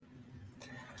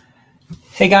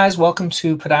Hey guys, welcome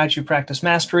to Podiatry Practice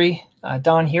Mastery.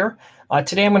 Don here.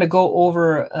 Today I'm going to go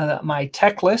over my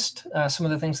tech list, some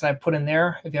of the things that I put in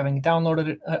there. If you haven't downloaded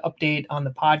it, update on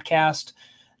the podcast,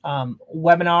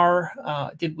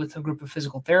 webinar did with a group of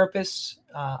physical therapists,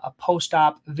 a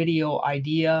post-op video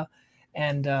idea,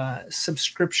 and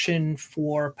subscription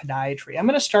for podiatry. I'm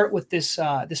going to start with this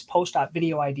post-op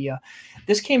video idea.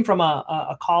 This came from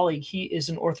a colleague. He is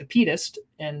an orthopedist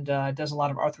and does a lot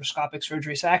of arthroscopic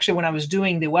surgery. So actually, when I was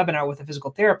doing the webinar with a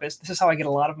physical therapist, this is how I get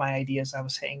a lot of my ideas. I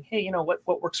was saying, hey,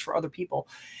 what works for other people?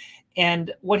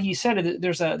 And what he said,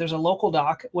 there's a local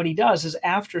doc. What he does is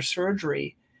after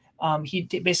surgery, he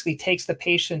basically takes the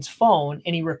patient's phone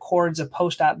and he records a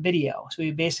post-op video. So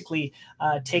you basically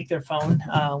take their phone.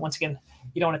 Once again,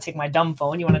 you don't want to take my dumb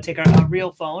phone. You want to take a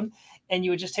real phone, and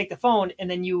you would just take the phone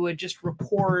and then you would just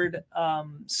record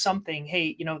something.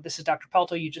 Hey, this is Dr.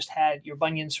 Pelto. You just had your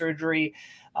bunion surgery.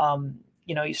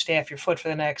 You stay off your foot for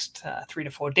the next 3 to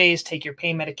 4 days. Take your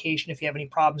pain medication. If you have any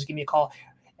problems, give me a call.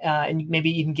 And maybe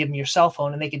even give them your cell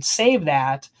phone, and they could save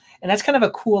that. And that's kind of a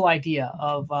cool idea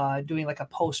of doing like a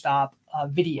post-op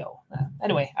video.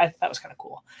 Anyway, that was kind of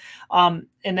cool. And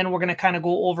then we're going to kind of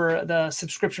go over the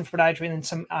subscription for podiatry and then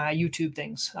some YouTube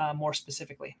things more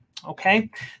specifically. Okay,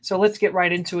 so let's get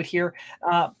right into it here.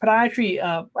 Podiatry,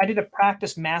 I did a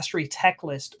practice mastery tech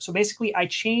list. So basically, I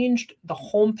changed the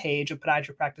homepage of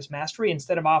Podiatry Practice Mastery.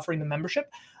 Instead of offering the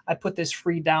membership, I put this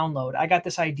free download. I got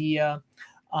this idea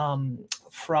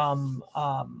from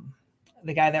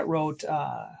the guy that wrote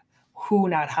Who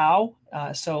Not How,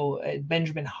 so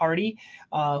Benjamin Hardy,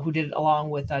 who did it along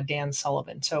with Dan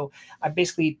Sullivan. So I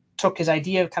basically took his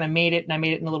idea, kind of made it, and I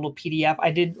made it in a little PDF. I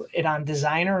did it on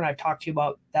Designer, and I've talked to you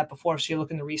about that before. So you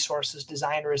look in the resources,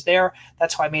 Designer is there.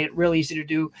 That's how I made it real easy to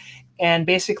do. And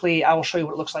basically, I will show you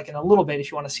what it looks like in a little bit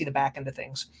if you want to see the back end of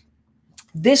things.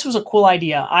 This was a cool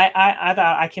idea. I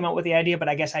thought I came up with the idea, but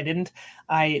I guess I didn't.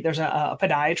 There's a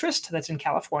podiatrist that's in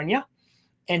California,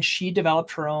 and she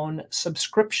developed her own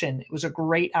subscription. It was a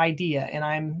great idea, and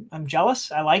I'm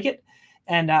jealous. I like it,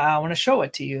 and I want to show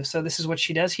it to you. So this is what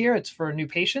she does here. It's for new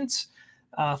patients,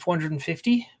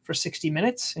 $450 for 60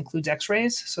 minutes, includes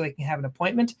X-rays, so they can have an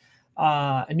appointment.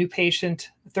 A new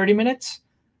patient, 30 minutes,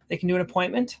 they can do an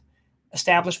appointment.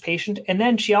 Established patient. And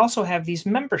then she also have these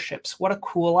memberships. What a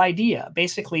cool idea.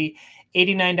 Basically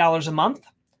 $89 a month,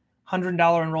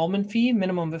 $100 enrollment fee,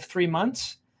 minimum of 3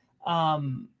 months,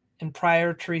 and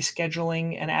prior to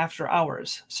rescheduling and after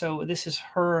hours. So this is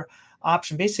her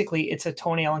option. Basically, it's a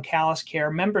toenail and callus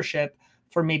care membership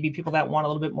for maybe people that want a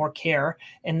little bit more care.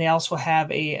 And they also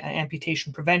have an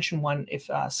amputation prevention one if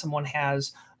someone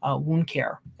has wound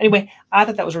care. Anyway, I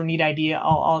thought that was a neat idea.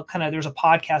 I'll there's a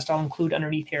podcast I'll include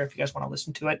underneath here if you guys want to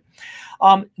listen to it.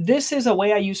 This is a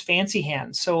way I use Fancy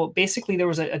Hands. So basically there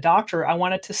was a doctor I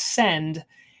wanted to send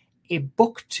a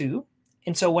book to.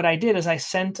 And so what I did is I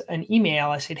sent an email.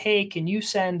 I said, hey, can you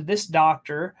send this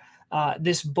doctor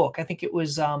this book? I think it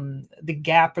was The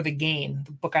Gap or the Gain,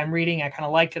 the book I'm reading. I kind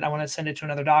of liked it. I want to send it to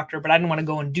another doctor, but I didn't want to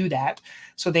go and do that.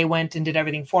 So they went and did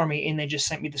everything for me, and they just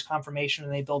sent me this confirmation,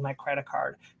 and they billed my credit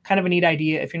card. Kind of a neat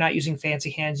idea. If you're not using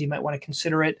Fancy Hands, you might want to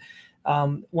consider it.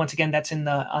 Once again, that's in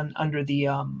under the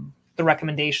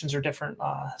recommendations or different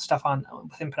stuff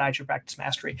within Podiatry Practice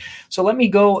Mastery. So let me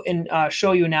go and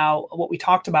show you now what we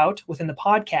talked about within the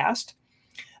podcast.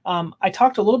 I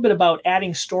talked a little bit about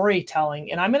adding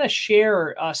storytelling, and I'm going to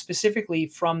share specifically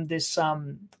from this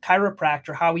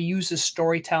chiropractor how he uses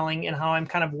storytelling and how I'm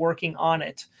kind of working on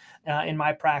it in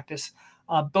my practice,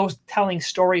 both telling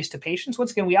stories to patients.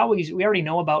 Once again, we already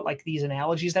know about like these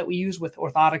analogies that we use with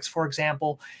orthotics. For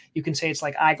example, you can say it's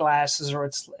like eyeglasses, or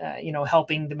it's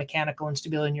helping the mechanical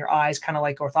instability in your eyes, kind of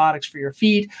like orthotics for your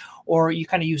feet, or you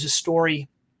kind of use a story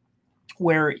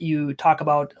where you talk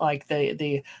about like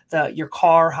your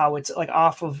car, how it's like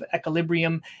off of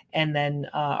equilibrium and then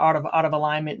out of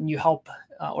alignment, and you help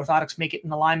orthotics make it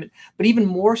in alignment. But even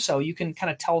more so, you can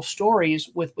kind of tell stories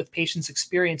with patients'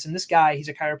 experience. And this guy, he's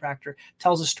a chiropractor,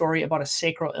 tells a story about a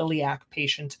sacroiliac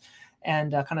patient,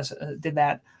 and did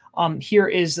that. Here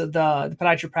is the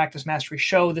Podiatry Practice Mastery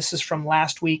show. This is from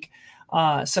last week.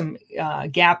 Some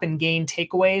gap and gain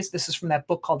takeaways. This is from that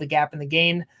book called The Gap and the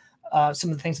Gain. Some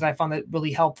of the things that I found that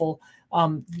really helpful.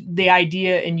 The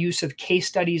idea and use of case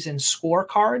studies and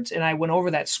scorecards. And I went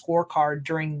over that scorecard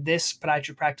during this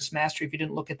Podiatry Practice Mastery. If you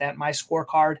didn't look at that, my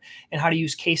scorecard, and how to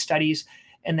use case studies,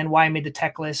 and then why I made the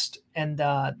tech list, and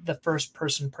the first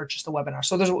person purchased the webinar.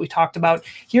 So those are what we talked about.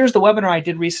 Here's the webinar I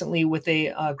did recently with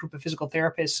a group of physical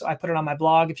therapists. I put it on my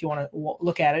blog if you want to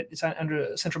look at it. It's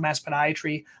under Central Mass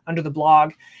Podiatry under the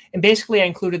blog. And basically I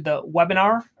included the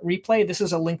webinar replay. This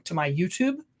is a link to my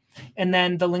YouTube. and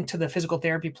then the link to the physical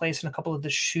therapy place and a couple of the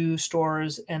shoe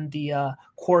stores and the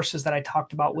courses that I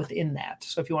talked about within that.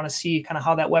 So if you want to see kind of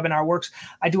how that webinar works,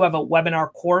 I do have a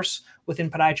webinar course within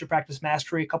Podiatry Practice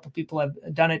Mastery. A couple of people have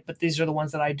done it, but these are the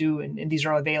ones that I do, and these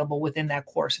are available within that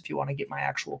course if you want to get my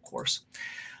actual course.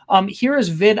 Here is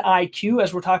vidIQ.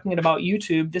 As we're talking about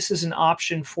YouTube, this is an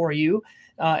option for you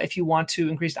if you want to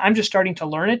increase. I'm just starting to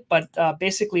learn it, but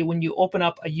basically when you open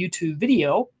up a YouTube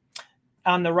video,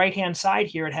 on the right-hand side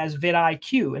here, it has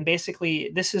vidIQ. And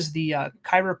basically, this is the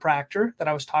chiropractor that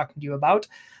I was talking to you about,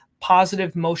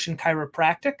 Positive Motion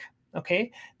Chiropractic.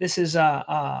 Okay, this is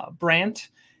Brant.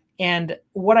 And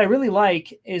what I really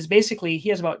like is basically he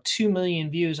has about 2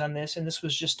 million views on this, and this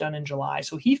was just done in July.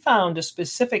 So he found a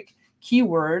specific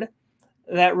keyword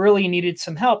that really needed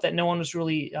some help that no one was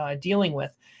really dealing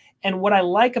with. And what I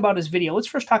like about his video, let's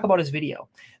first talk about his video.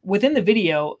 Within the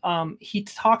video, he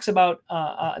talks about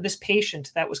this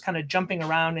patient that was kind of jumping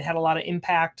around and had a lot of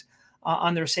impact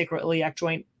on their sacroiliac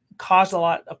joint, caused a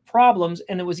lot of problems,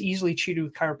 and it was easily treated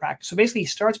with chiropractic. So basically, he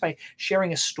starts by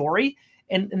sharing a story,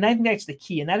 and I think that's the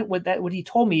key. And what he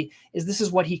told me is this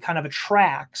is what he kind of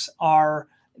attracts are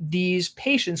these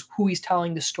patients who he's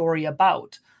telling the story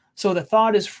about. So the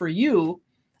thought is for you,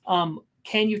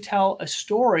 can you tell a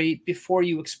story before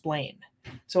you explain?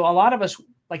 So a lot of us,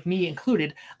 like me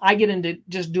included, I get into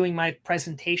just doing my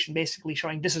presentation, basically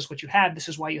showing this is what you have, this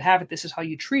is why you have it, this is how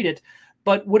you treat it.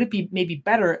 But would it be maybe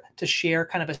better to share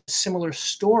kind of a similar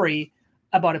story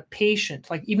about a patient,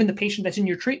 like even the patient that's in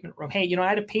your treatment room? Hey, I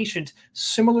had a patient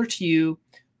similar to you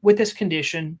with this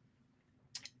condition,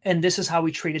 and this is how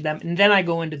we treated them. And then I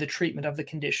go into the treatment of the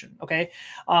condition. Okay.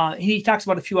 He talks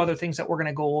about a few other things that we're going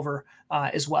to go over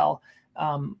as well.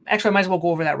 Actually, I might as well go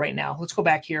over that right now. Let's go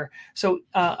back here. So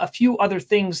a few other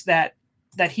things that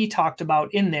he talked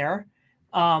about in there.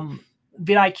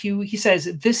 vidIQ, he says,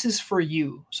 this is for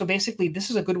you. So basically, this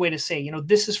is a good way to say,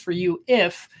 this is for you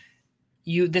if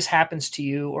this happens to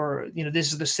you, or,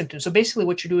 this is the symptom. So basically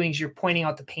what you're doing is you're pointing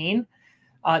out the pain.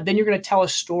 Then you're going to tell a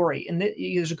story. And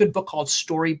there's a good book called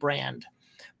Story Brand.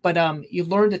 But you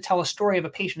learn to tell a story of a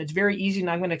patient. It's very easy, and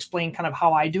I'm going to explain kind of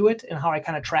how I do it and how I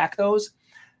kind of track those.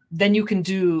 Then you can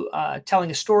do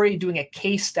telling a story, doing a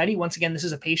case study. Once again, this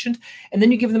is a patient. And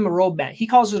then you give them a roadmap. He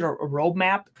calls it a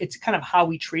roadmap. It's kind of how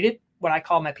we treat it, what I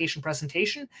call my patient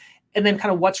presentation, and then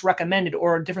kind of what's recommended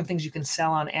or different things you can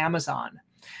sell on Amazon.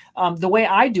 The way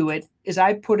I do it is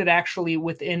I put it actually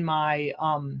within my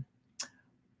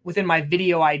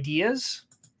video ideas.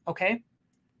 Okay.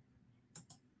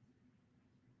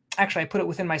 Actually, I put it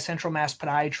within my Central Mass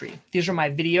Podiatry. These are my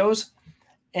videos.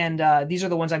 And these are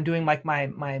the ones I'm doing, like my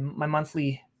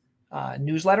monthly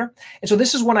newsletter. And so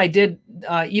this is one I did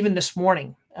even this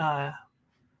morning.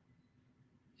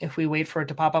 If we wait for it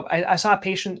to pop up, I saw a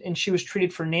patient and she was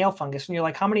treated for nail fungus. And you're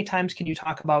like, how many times can you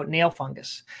talk about nail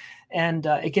fungus? And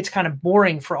it gets kind of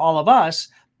boring for all of us.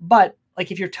 But like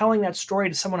if you're telling that story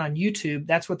to someone on YouTube,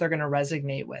 that's what they're going to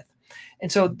resonate with.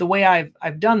 And so the way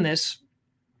I've done this,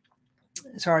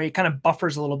 sorry, it kind of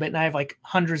buffers a little bit. And I have like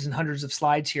hundreds and hundreds of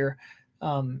slides here.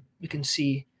 You can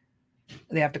see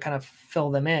they have to kind of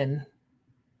fill them in.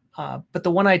 But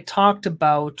the one I talked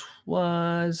about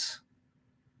was,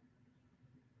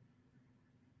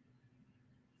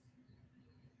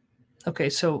 okay,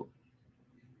 so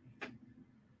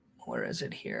where is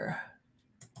it here?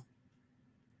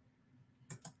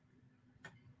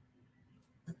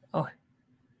 Oh,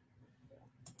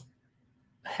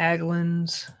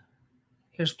 Haglund's.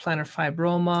 Here's plantar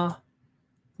fibroma,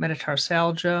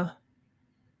 metatarsalgia.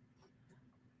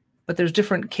 But there's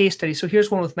different case studies. So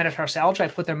here's one with metatarsalgia. I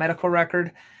put their medical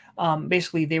record.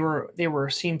 Basically, they were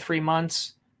seen 3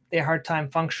 months. They had a hard time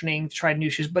functioning, tried new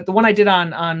shoes. But the one I did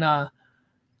on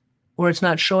where it's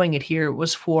not showing it here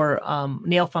was for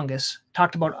nail fungus.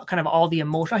 Talked about kind of all the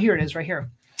emotion. Oh, here it is right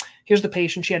here. Here's the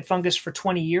patient. She had fungus for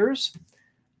 20 years.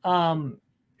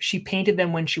 She painted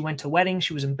them when she went to weddings.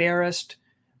 She was embarrassed.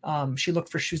 She looked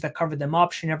for shoes that covered them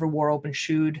up. She never wore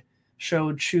open-shoed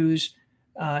shoes.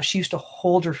 She used to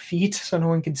hold her feet so no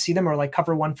one could see them, or like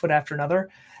cover one foot after another.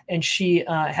 And she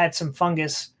had some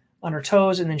fungus on her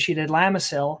toes, and then she did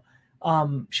Lamisil.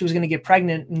 She was going to get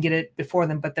pregnant and get it before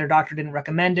them, but their doctor didn't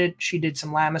recommend it. She did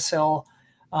some Lamisil.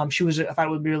 I thought it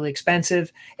would be really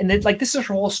expensive. And then, like, this is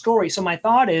her whole story. So my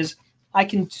thought is I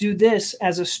can do this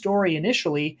as a story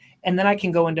initially, and then I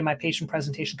can go into my patient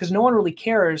presentation, because no one really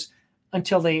cares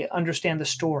until they understand the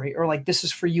story, or like, this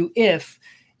is for you if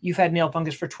you've had nail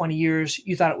fungus for 20 years,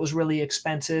 you thought it was really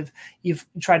expensive, you've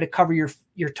tried to cover your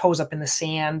toes up in the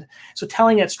sand. So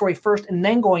telling that story first and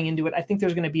then going into it, I think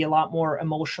there's going to be a lot more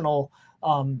emotional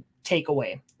takeaway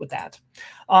takeaway with that.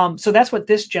 So that's what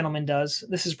this gentleman does.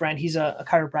 This is Brent. He's a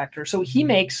chiropractor. So he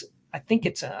makes, I think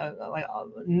it's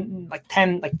like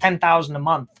 10,000 a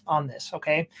month on this.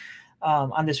 Okay.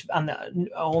 On the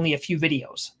only a few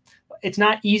videos. It's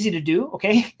not easy to do.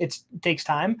 Okay. It takes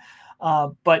time.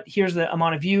 But here's the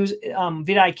amount of views.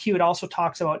 vidIQ, it also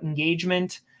talks about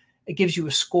engagement. It gives you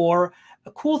a score.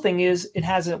 The cool thing is it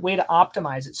has a way to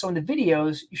optimize it. So in the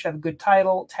videos, you should have a good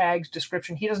title, tags,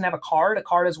 description. He doesn't have a card. A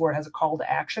card is where it has a call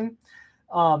to action.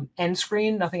 End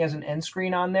screen, nothing has an end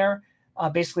screen on there.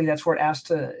 Basically, that's where it asks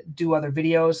to do other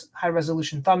videos. High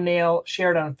resolution thumbnail,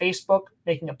 share it on Facebook,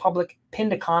 making it public,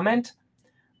 pinned a comment.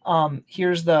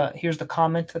 Here's the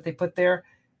comment that they put there,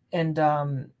 and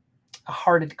a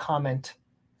hearted comment,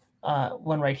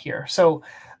 one right here. So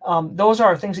those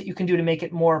are things that you can do to make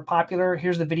it more popular.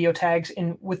 Here's the video tags,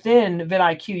 and within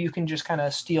vidIQ, you can just kind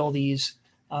of steal these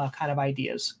kind of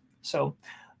ideas. So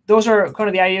those are kind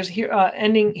of the ideas here.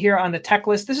 Ending here on the tech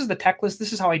list. This is the tech list.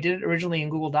 This is how I did it originally in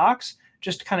Google Docs,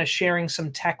 just kind of sharing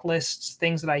some tech lists,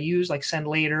 things that I use like send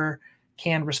later,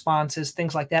 canned responses,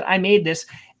 things like that. I made this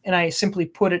and I simply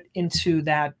put it into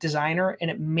that designer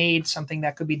and it made something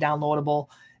that could be downloadable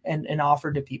and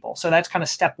offered to people. So that's kind of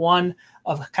step one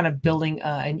of kind of building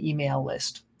an email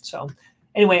list. So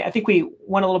anyway, I think we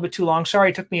went a little bit too long. Sorry,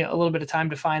 it took me a little bit of time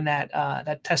to find that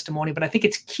that testimony, but I think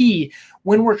it's key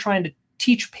when we're trying to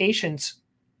teach patients,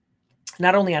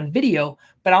 not only on video,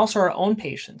 but also our own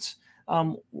patients.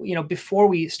 Before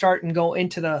we start and go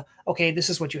into the, okay, this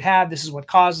is what you have, this is what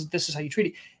causes, this is how you treat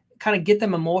it, kind of get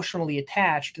them emotionally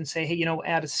attached and say, hey,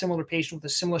 add a similar patient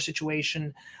with a similar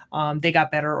situation, they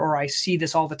got better, or I see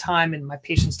this all the time and my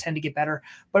patients tend to get better.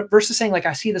 But versus saying like,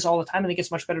 I see this all the time, I think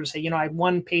it's much better to say, I had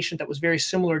one patient that was very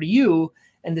similar to you,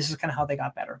 and this is kind of how they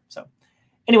got better. So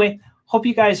anyway, hope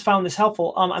you guys found this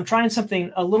helpful. I'm trying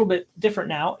something a little bit different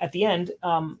now at the end.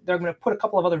 They're going to put a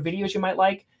couple of other videos you might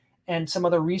like and some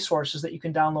other resources that you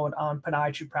can download on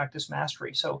Podiatry Practice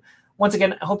Mastery. So once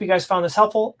again, I hope you guys found this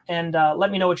helpful, and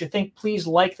let me know what you think. Please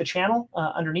like the channel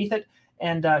underneath it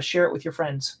and share it with your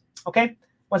friends. Okay?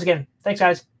 Once again, thanks,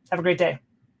 guys. Have a great day.